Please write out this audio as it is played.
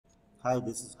Hi,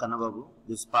 this is Kannababu.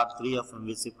 This is part 3 of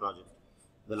MVC project.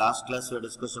 The last class we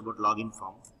discussed about login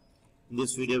form. In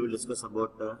this video we will discuss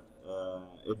about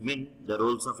admin, the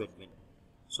roles of admin.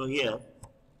 So here,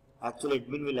 actually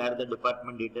admin will add the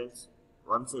department details.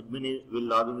 Once admin will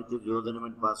log in with his username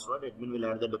and password, admin will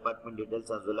add the department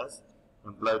details as well as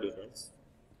employee details.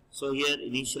 So here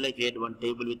initially I create one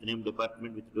table with name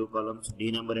department with two columns,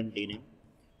 D number and D name.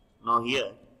 Now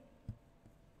here,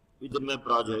 within my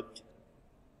project,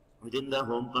 within the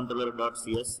home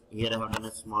controller.cs, here I have done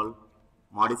a small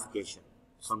modification.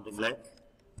 Something like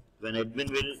when admin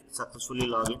will successfully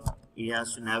log in, he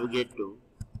has to navigate to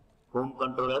home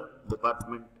controller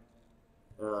department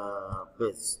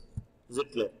page. Is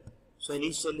it clear? So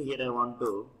initially here I want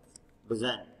to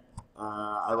design,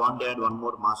 I want to add one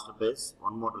more master page,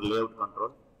 one more layout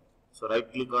control. So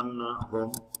right click on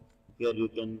home, here you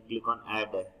can click on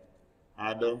add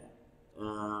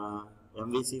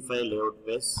MVC file layout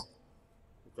page.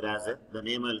 The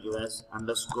name I will give as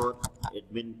underscore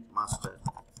admin master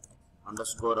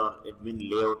underscore or admin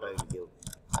layout. I will give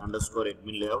underscore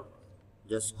admin layout.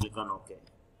 Just click on OK.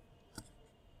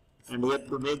 And here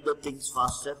to make the things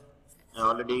faster, I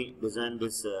already designed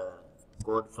this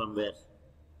code from where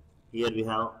here we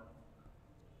have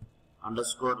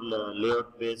underscore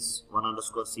layout page 1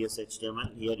 underscore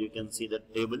CSHTML. Here you can see the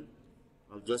table.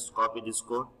 I'll just copy this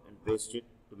code and paste it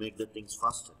to make the things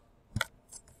faster.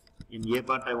 In A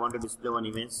part, I want to display one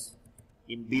image.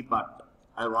 In B part,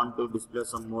 I want to display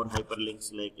some more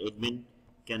hyperlinks like admin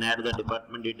can add the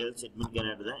department details, admin can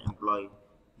add the employee.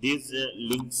 These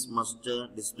links must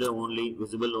display only,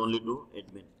 visible only to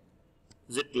admin.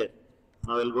 Is it clear?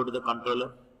 Now I will go to the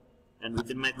controller, and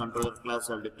within my controller class,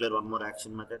 I will declare one more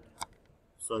action method.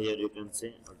 So here you can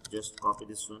see, I'll just copy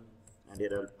this one, and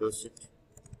here I will paste it.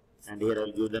 And here I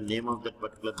will give the name of that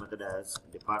particular method as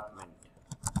department,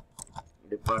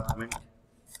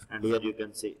 and here you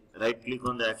can see right click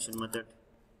on the action method.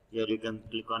 Here you can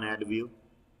click on add view,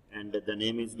 and the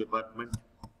name is department.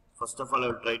 First of all, I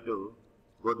will try to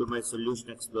go to my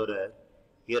solution explorer.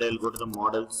 Here I will go to the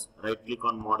models, right click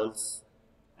on models,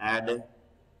 add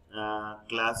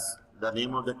class. The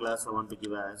name of the class I want to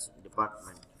give as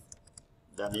department.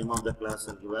 The name of the class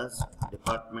I will give as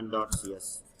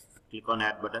department.cs. Click on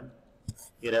add button.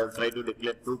 Here I will try to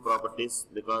declare two properties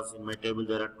because in my table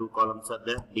there are two columns are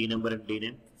there, D number and D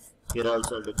name. Here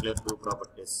also I will declare two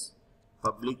properties.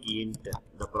 Public int,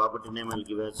 the property name I will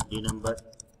give as D number,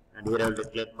 and here I will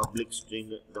declare public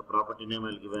string, the property name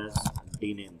I will give as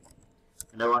D name.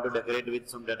 And I want to decorate with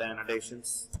some data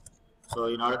annotations. So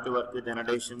in order to work with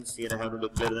annotations, here I have to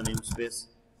declare the namespace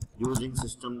using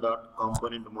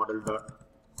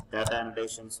system.componentModel.data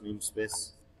annotations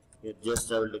namespace. Here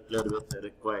just I will declare with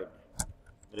required.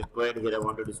 Here I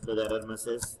want to display the error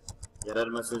message. Error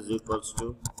message equals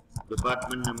to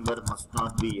department number must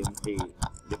not be empty.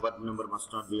 Department number must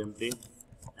not be empty.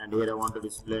 And here I want to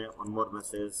display one more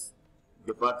message.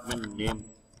 Department name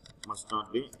must not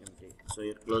be empty. So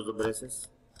here close the braces.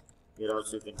 Here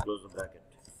also you can close the bracket.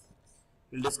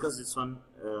 We'll discuss this one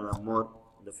more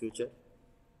in the future.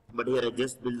 But here I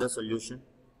just build the solution.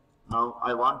 Now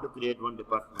I want to create one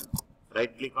department.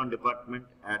 Right click on department,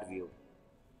 add view.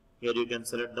 Here you can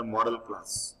select the model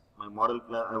class. My model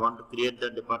class, I want to create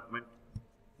the department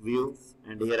view,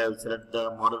 and here I will select the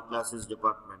model class is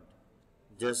department.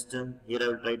 Just here I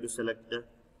will try to select the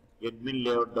admin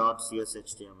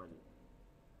layout.cshtml.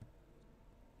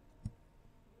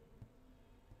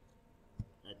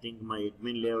 I think my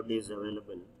admin layout is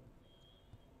available.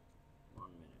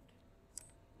 1 minute.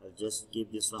 I'll just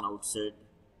keep this one outside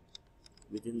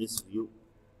within this view.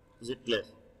 Is it clear?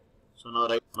 So now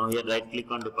here right click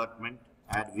on department,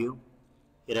 add view.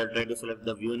 Here I will try to select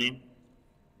the view name,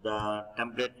 the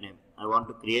template name I want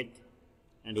to create,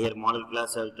 and here model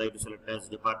class I will try to select as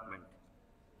department.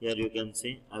 Here you can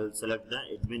see I will select the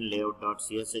admin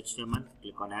layout.cshtml,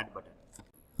 click on add button.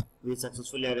 We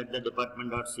successfully added the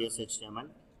department.cshtml.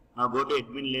 Now go to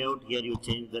admin layout. Here you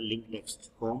change the link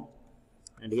text home,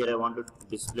 and here I want to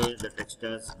display the text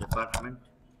as department,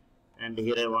 and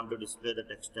here I want to display the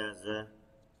text as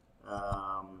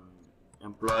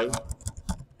employee,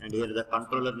 and here the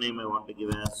controller name I want to give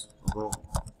as home,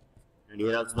 and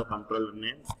here also the controller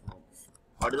name home.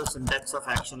 What is the syntax of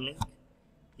action link?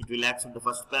 It will accept the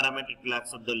first parameter, it will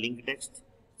accept the link text,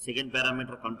 second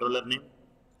parameter controller name,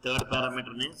 third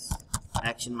parameter is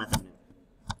action method name.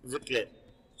 Is it clear?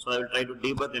 So I will try to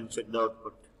debug and check the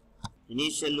output.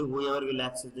 Initially whoever will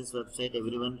access this website,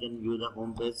 everyone can view the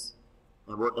home page,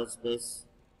 about us page,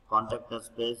 contact us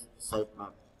page,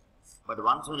 sitemap. But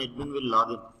once when admin will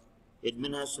log in,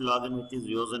 Admin has to log in with his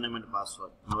username and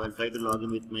password. Now I'll try to log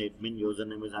in with my admin.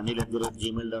 Username is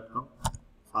anil@gmail.com.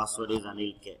 Password is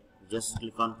anilk. Just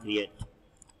click on create.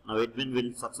 Now admin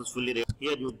will successfully.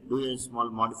 Here you do a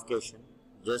small modification.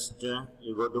 Just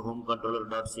you go to home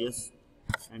controller.cs,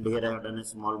 and here I have done a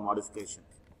small modification.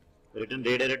 Written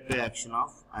redirect to action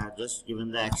of. I have just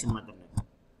given the action method name.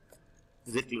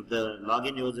 Is it clear? The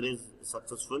login user is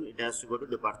successful. It has to go to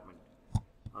department.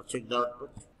 Now check the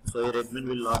output. So here admin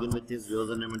will log in with his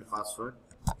username and password.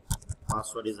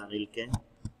 Password is anilk.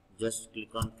 Just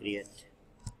click on create.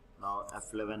 Now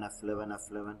F11, F11,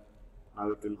 F11. Now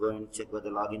it will go and check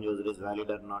whether login user is valid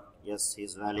or not. Yes, he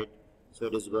is valid. So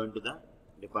it is going to the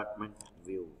department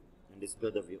view and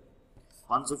display the view.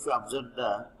 Once if you observe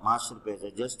the master page, I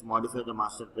just modify the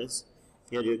master page.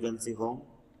 Here you can see home,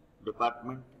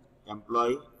 department,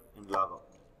 employee and logout.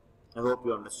 I hope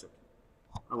you understood.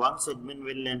 Now once admin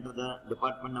will enter the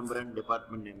department number and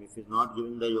department name. If he is not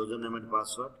giving the username and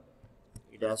password,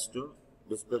 it has to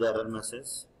display the error message.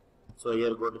 So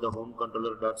here go to the home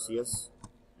controller.cs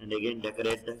and again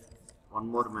decorate one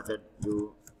more method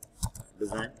you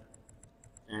design,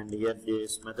 and here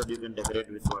this method you can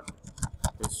decorate with what?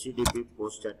 HTTP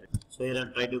post chat. So here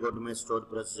I'll try to go to my stored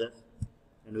procedure,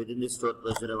 and within this stored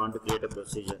procedure I want to create a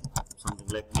procedure, something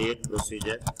like create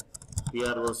procedure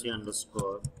PROC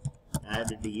underscore add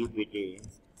DEPT.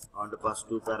 I want to pass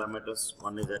two parameters.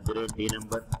 One is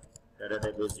 @d_number, data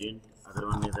type is int, other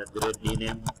one is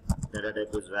 @dname, data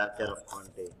type is varchar of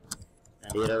 20.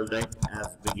 And here I will write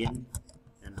as begin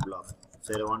and block.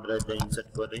 So here I want to write the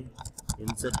insert query,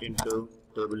 insert into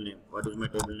table name. What is my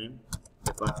table name?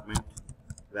 Department,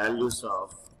 values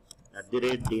of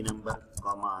 @d_number,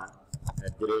 comma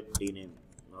 @dname.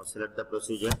 Now select the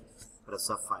procedure, press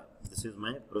F5. This is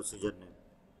my procedure name.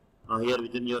 Now here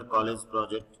within your college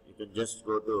project, you can just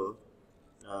go to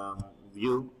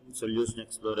view solution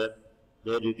explorer.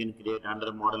 There you can create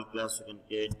under model class, you can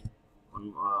create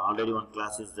already one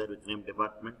class is there with name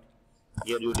department.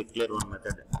 Here you declare one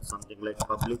method, something like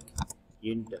public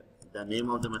int. The name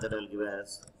of the method I will give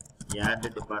as add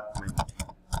department.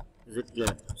 Is it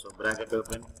clear? So bracket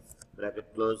open,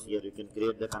 bracket close. Here you can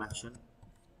create the connection.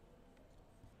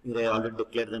 Here I already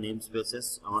declared the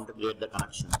namespaces. I want to create the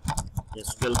connection.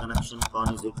 SQL connection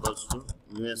con is equals to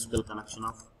new SQL connection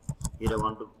of. Here I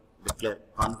want to declare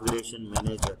configuration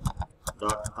manager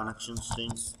dot connection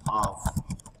strings of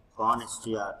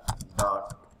constr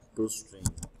dot toString.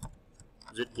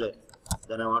 Is it clear?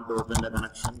 Then I want to open the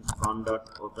connection con dot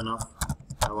open of.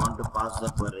 I want to pass the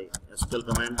query. SQL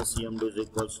command cmd is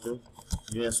equals to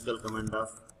new SQL command of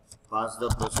pass the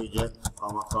procedure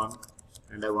comma con,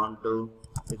 and I want to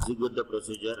execute the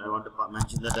procedure. I want to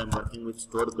mention that I am working with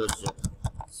stored procedure.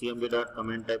 cmd dot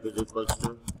command type is equals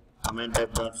to command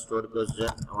type dot stored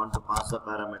procedure. I want to pass the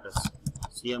parameters.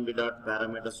 cmd dot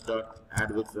parameters dot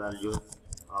add with value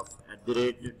of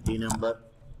 @dnumber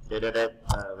data type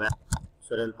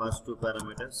so I will pass two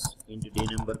parameters into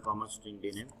dnumber comma string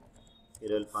dname.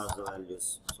 Here I will pass the values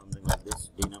something like this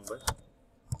dnumber,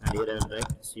 and here I will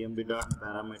write cmd dot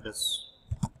parameters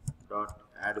dot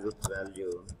add with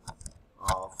value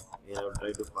of. Here I will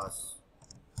try to pass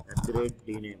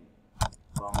 @dname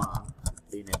comma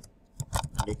dname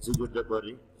and execute the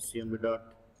query. cmd dot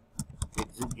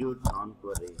execute on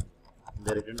query.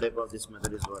 The return type of this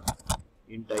method is what?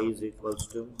 Int I is equals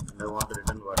to, and I want to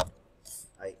return what?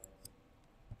 I.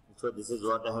 So this is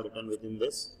what I have written within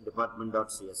this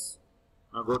department.cs.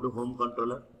 Now go to home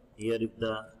controller. Here if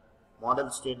the model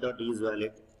state.e is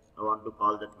valid, I want to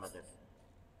call that method.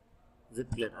 Is it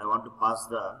clear? I want to pass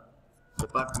the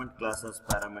department class as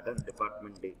parameter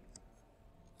department D.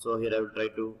 So here I will try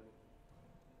to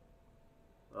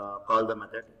call the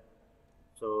method.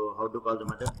 So how to call the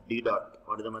method? D dot.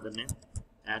 What is the method name?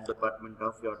 Add department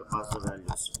of. You have to pass the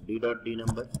values. D dot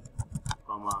dnumber,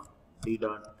 comma D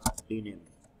dot dname.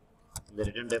 The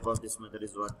return type of this method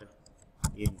is what?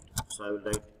 Int. So I will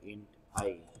write int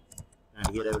I, and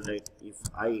here I will write if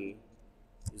I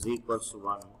is equals to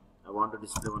 1. I want to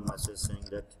display one message saying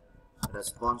that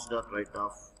response dot write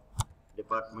of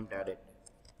department added.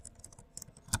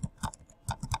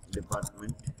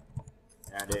 Department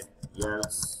added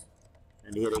else,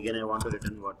 and here again I want to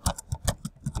return what?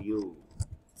 View,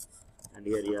 and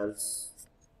here else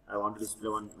I want to display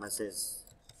one message.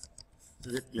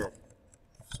 Is it clear?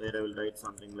 So here I will write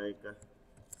something like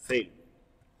fail,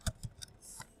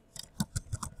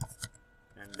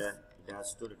 and it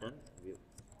has to return view.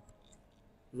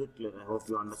 Is it clear? I hope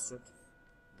you understood.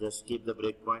 Just keep the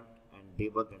breakpoint and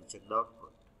debug and check the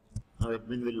output. Now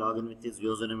admin will log in with his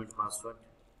username and password,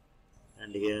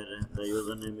 and here the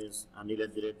username is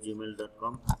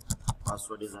anil@gmail.com,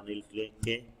 password is Anil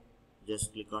K.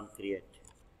 Just click on create,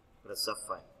 press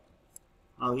F5.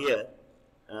 Now here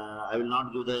I will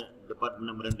not give the department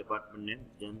number and department name,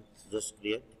 then just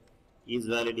create. Is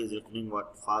valid is returning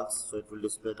what? False, so it will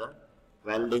display the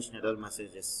validation error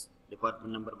messages.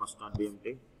 Department number must not be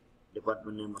empty,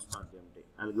 department name must not be empty.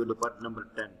 I will give department number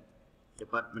 10,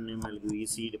 department name I will give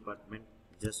EC department,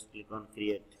 just click on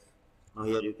create. Now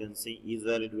here you can see is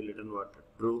valid will return what?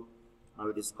 True. Now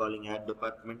it is calling add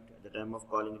department. At the time of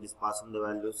calling it is passing the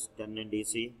values 10 and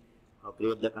EC. Now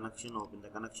create the connection, open the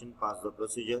connection, pass the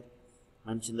procedure,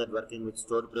 mention that working with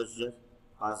stored procedure,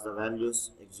 pass the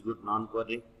values, execute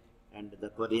non-query, and the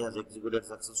query has executed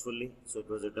successfully, so it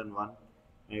was returned 1,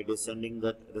 and it is sending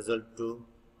that result to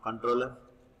controller.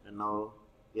 And now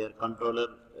here controller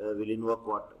will invoke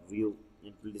what? View.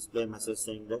 It will display a message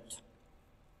saying that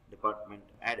department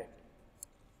added.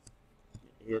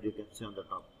 Here you can see on the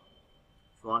top.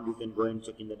 If you want, you can go and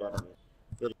check in the database.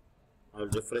 Here I will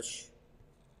refresh,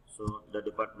 so the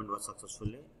department was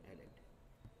successfully added.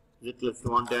 If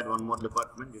you want to add one more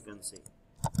department, you can see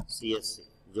CSC.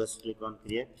 Just click on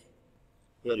create.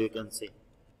 Here you can see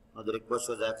now the request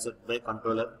was accepted by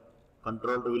controller.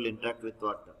 Controller will interact with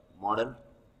what? Model.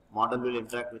 Model will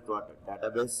interact with what?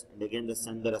 Database. And again they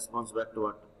send the response back to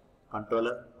what?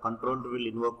 Controller. Controller will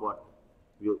invoke what?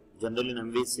 View. Generally in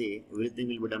MVC, everything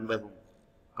will be done by whom?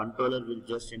 Controller will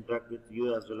just interact with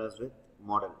view as well as with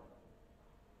model.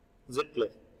 Is it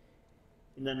clear?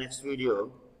 In the next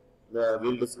video,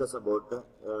 we'll discuss about,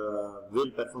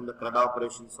 we'll perform the CRUD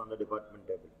operations on the department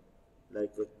table.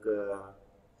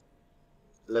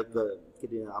 Like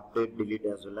update, delete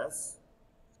as well as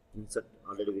insert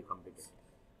already we completed.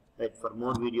 Right, for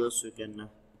more videos you can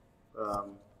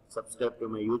subscribe to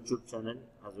my YouTube channel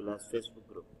as well as Facebook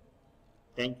group.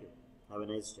 Thank you. Have a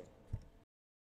nice day.